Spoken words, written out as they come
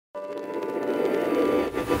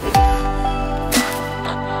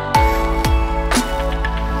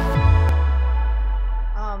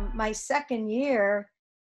my second year,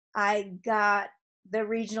 I got the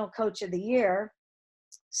regional coach of the year.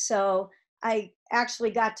 So I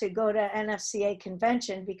actually got to go to NFCA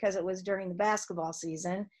convention because it was during the basketball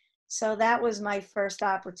season. So that was my first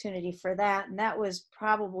opportunity for that. And that was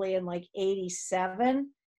probably in like 87.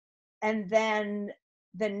 And then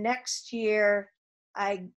the next year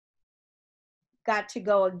I got to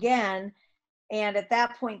go again. And at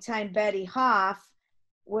that point in time, Betty Hoff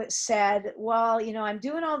said, well, I'm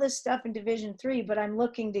doing all this stuff in Division III, but I'm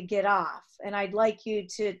looking to get off. And I'd like you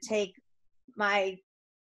to take my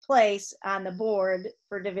place on the board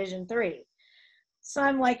for Division III. So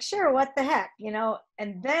I'm like, sure, what the heck,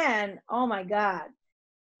 And then, oh my God,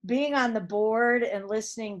 being on the board and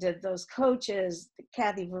listening to those coaches,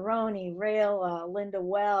 Kathy Veroni, Rayla, Linda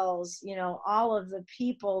Wells, all of the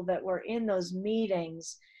people that were in those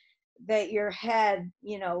meetings, that your head,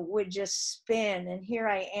 would just spin. And here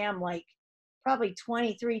I am, like probably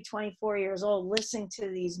 23, 24 years old, listening to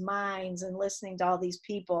these minds and listening to all these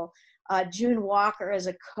people. June Walker as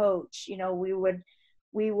a coach,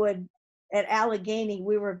 we would at Allegheny,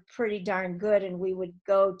 we were pretty darn good, and we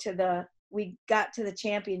got to the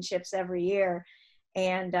championships every year.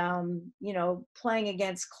 And, playing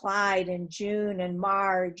against Clyde and June and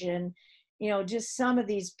Marge and, just some of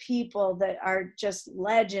these people that are just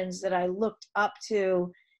legends that I looked up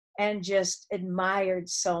to and just admired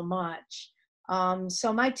so much.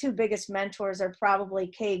 So my two biggest mentors are probably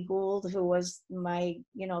Kay Gould, who was my,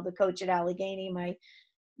 the coach at Allegheny, my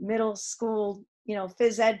middle school,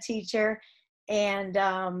 phys ed teacher, and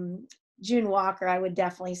June Walker, I would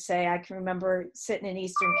definitely say. I can remember sitting in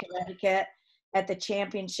Eastern Connecticut at the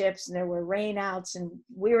championships, and there were rainouts, and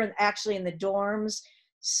we were actually in the dorms.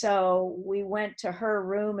 So we went to her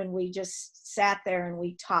room and we just sat there and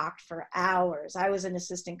we talked for hours. I was an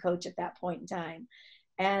assistant coach at that point in time.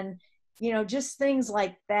 And, just things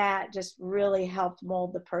like that just really helped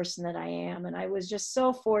mold the person that I am. And I was just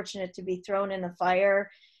so fortunate to be thrown in the fire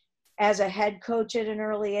as a head coach at an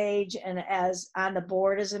early age and as on the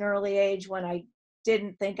board as an early age, when I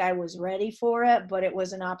didn't think I was ready for it, but it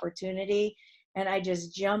was an opportunity. And I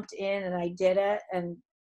just jumped in and I did it. And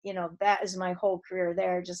that is my whole career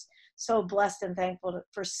there. Just so blessed and thankful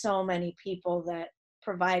for so many people that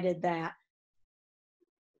provided that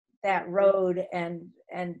road and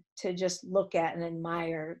to just look at and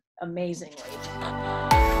admire amazingly.